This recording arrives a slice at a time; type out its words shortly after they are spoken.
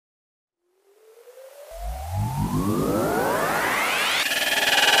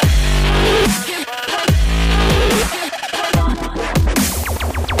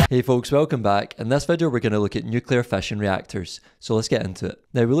Hey folks, welcome back. In this video we're going to look at nuclear fission reactors, so let's get into it.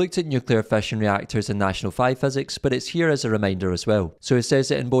 Now we looked at nuclear fission reactors in National 5 Physics, but it's here as a reminder as well. So it says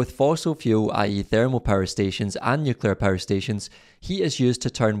that in both fossil fuel, i.e. thermal power stations, and nuclear power stations, heat is used to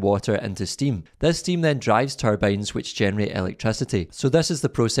turn water into steam. This steam then drives turbines which generate electricity. So this is the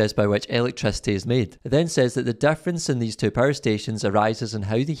process by which electricity is made. It then says that the difference in these two power stations arises in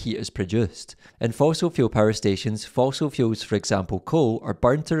how the heat is produced. In fossil fuel power stations, fossil fuels, for example coal, are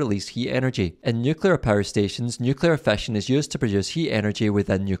burned to release heat energy. In nuclear power stations, nuclear fission is used to produce heat energy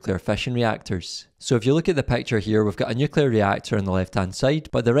within nuclear fission reactors. So if you look at the picture here, we've got a nuclear reactor on the left hand side,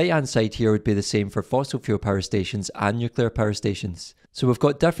 but the right hand side here would be the same for fossil fuel power stations and nuclear power stations. So we've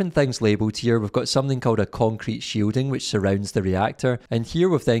got different things labelled here. We've got something called a concrete shielding which surrounds the reactor, and here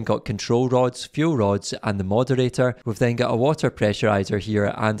we've then got control rods, fuel rods and the moderator. We've then got a water pressurizer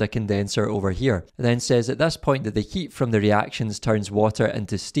here and a condenser over here. It then says at this point that the heat from the reactions turns water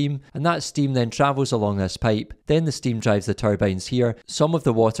into steam, and that steam then travels along this pipe. Then the steam drives the turbines here. Some of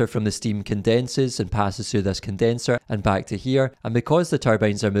the water from the steam condenses and passes through this condenser and back to here, and because the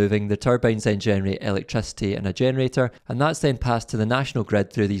turbines are moving, the turbines then generate electricity in a generator, and that's then passed to the national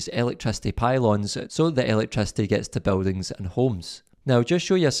grid through these electricity pylons so that the electricity gets to buildings and homes. Now I'll just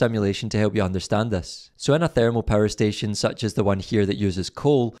show you a simulation to help you understand this. So in a thermal power station such as the one here that uses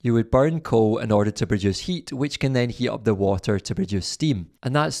coal, you would burn coal in order to produce heat, which can then heat up the water to produce steam.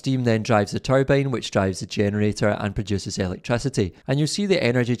 And that steam then drives the turbine, which drives the generator and produces electricity. And you'll see the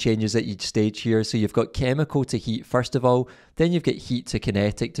energy changes at each stage here. So you've got chemical to heat first of all, then you've got heat to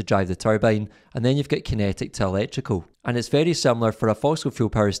kinetic to drive the turbine, and then you've got kinetic to electrical. And it's very similar for a fossil fuel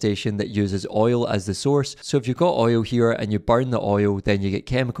power station that uses oil as the source. So if you've got oil here and you burn the oil, then you get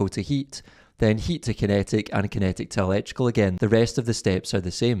chemical to heat, then heat to kinetic and kinetic to electrical again. The rest of the steps are the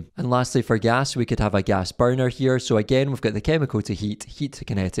same. And lastly for gas, we could have a gas burner here. So again, we've got the chemical to heat, heat to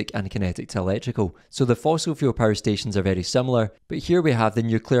kinetic and kinetic to electrical. So the fossil fuel power stations are very similar, but here we have the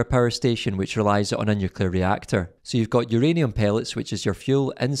nuclear power station which relies on a nuclear reactor. So you've got uranium pellets, which is your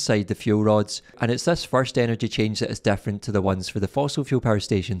fuel, inside the fuel rods, and it's this first energy change that is different to the ones for the fossil fuel power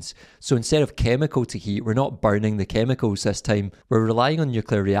stations. So instead of chemical to heat, we're not burning the chemicals this time, we're relying on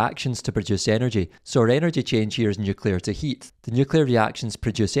nuclear reactions to produce energy. So our energy change here is nuclear to heat. The nuclear reactions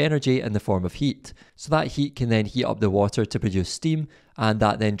produce energy in the form of heat. So that heat can then heat up the water to produce steam, and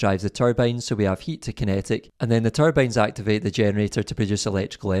that then drives the turbines, so we have heat to kinetic, and then the turbines activate the generator to produce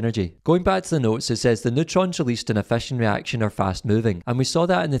electrical energy. Going back to the notes, it says the neutrons released in a fission reaction are fast moving, and we saw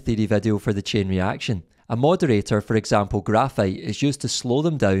that in the theory video for the chain reaction. A moderator, for example graphite, is used to slow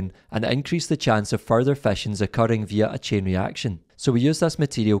them down and increase the chance of further fissions occurring via a chain reaction. So we use this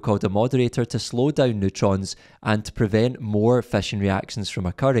material called a moderator to slow down neutrons and to prevent more fission reactions from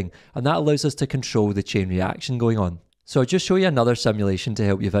occurring, and that allows us to control the chain reaction going on. So I'll just show you another simulation to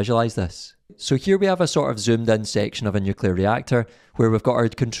help you visualize this. So here we have a sort of zoomed in section of a nuclear reactor where we've got our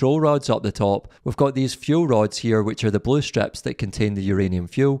control rods up the top, we've got these fuel rods here which are the blue strips that contain the uranium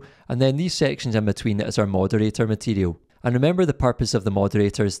fuel, and then these sections in between is our moderator material. And remember, the purpose of the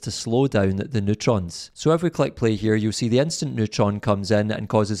moderator is to slow down the neutrons. So if we click play here, you'll see the instant neutron comes in and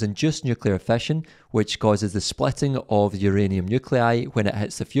causes induced nuclear fission, which causes the splitting of the uranium nuclei when it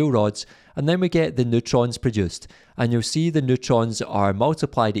hits the fuel rods, and then we get the neutrons produced. And you'll see the neutrons are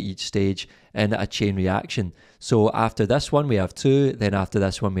multiplied at each stage in a chain reaction. So after this one we have 2, then after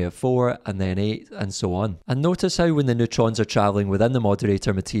this one we have 4, and then 8, and so on. And notice how when the neutrons are travelling within the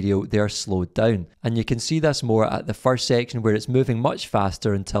moderator material, they are slowed down. And you can see this more at the first section where it's moving much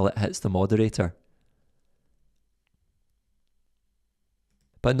faster until it hits the moderator.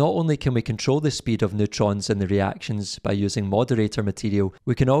 But not only can we control the speed of neutrons in the reactions by using moderator material,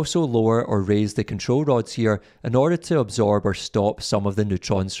 we can also lower or raise the control rods here in order to absorb or stop some of the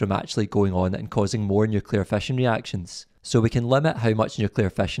neutrons from actually going on and causing more nuclear fission reactions. So we can limit how much nuclear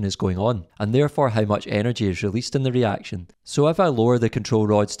fission is going on, and therefore how much energy is released in the reaction. So if I lower the control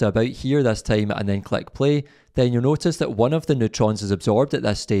rods to about here this time and then click play, then you'll notice that one of the neutrons is absorbed at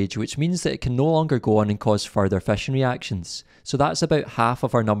this stage, which means that it can no longer go on and cause further fission reactions. So that's about half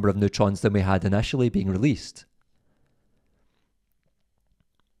of our number of neutrons than we had initially being released.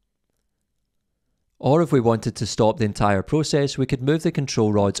 Or if we wanted to stop the entire process, we could move the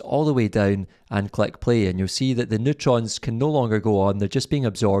control rods all the way down and click play, and you'll see that the neutrons can no longer go on, they're just being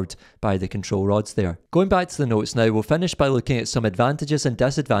absorbed by the control rods there. Going back to the notes now, we'll finish by looking at some advantages and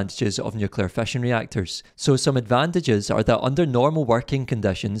disadvantages of nuclear fission reactors. So some advantages are that under normal working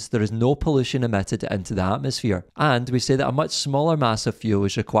conditions, there is no pollution emitted into the atmosphere, and we say that a much smaller mass of fuel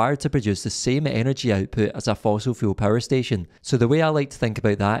is required to produce the same energy output as a fossil fuel power station. So the way I like to think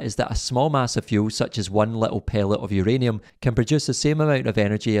about that is that a small mass of fuel, such as one little pellet of uranium, can produce the same amount of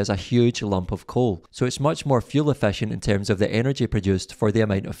energy as a huge lump of coal. So it's much more fuel efficient in terms of the energy produced for the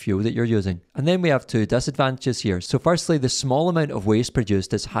amount of fuel that you're using. And then we have two disadvantages here. So firstly, the small amount of waste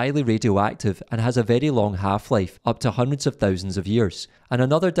produced is highly radioactive and has a very long half-life, up to hundreds of thousands of years. And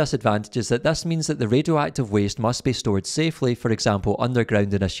another disadvantage is that this means that the radioactive waste must be stored safely, for example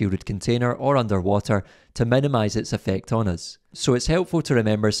underground in a shielded container or underwater, to minimise its effect on us. So it's helpful to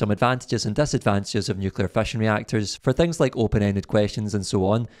remember some advantages and disadvantages of nuclear fission reactors for things like open-ended questions and so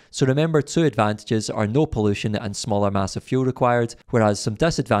on. So remember, two advantages are no pollution and smaller mass of fuel required, whereas some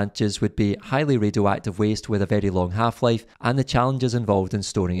disadvantages would be highly radioactive waste with a very long half-life and the challenges involved in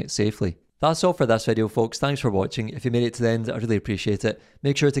storing it safely. That's all for this video, folks. Thanks for watching. If you made it to the end, I really appreciate it.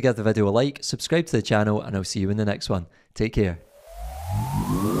 Make sure to give the video a like, subscribe to the channel, and I'll see you in the next one. Take care.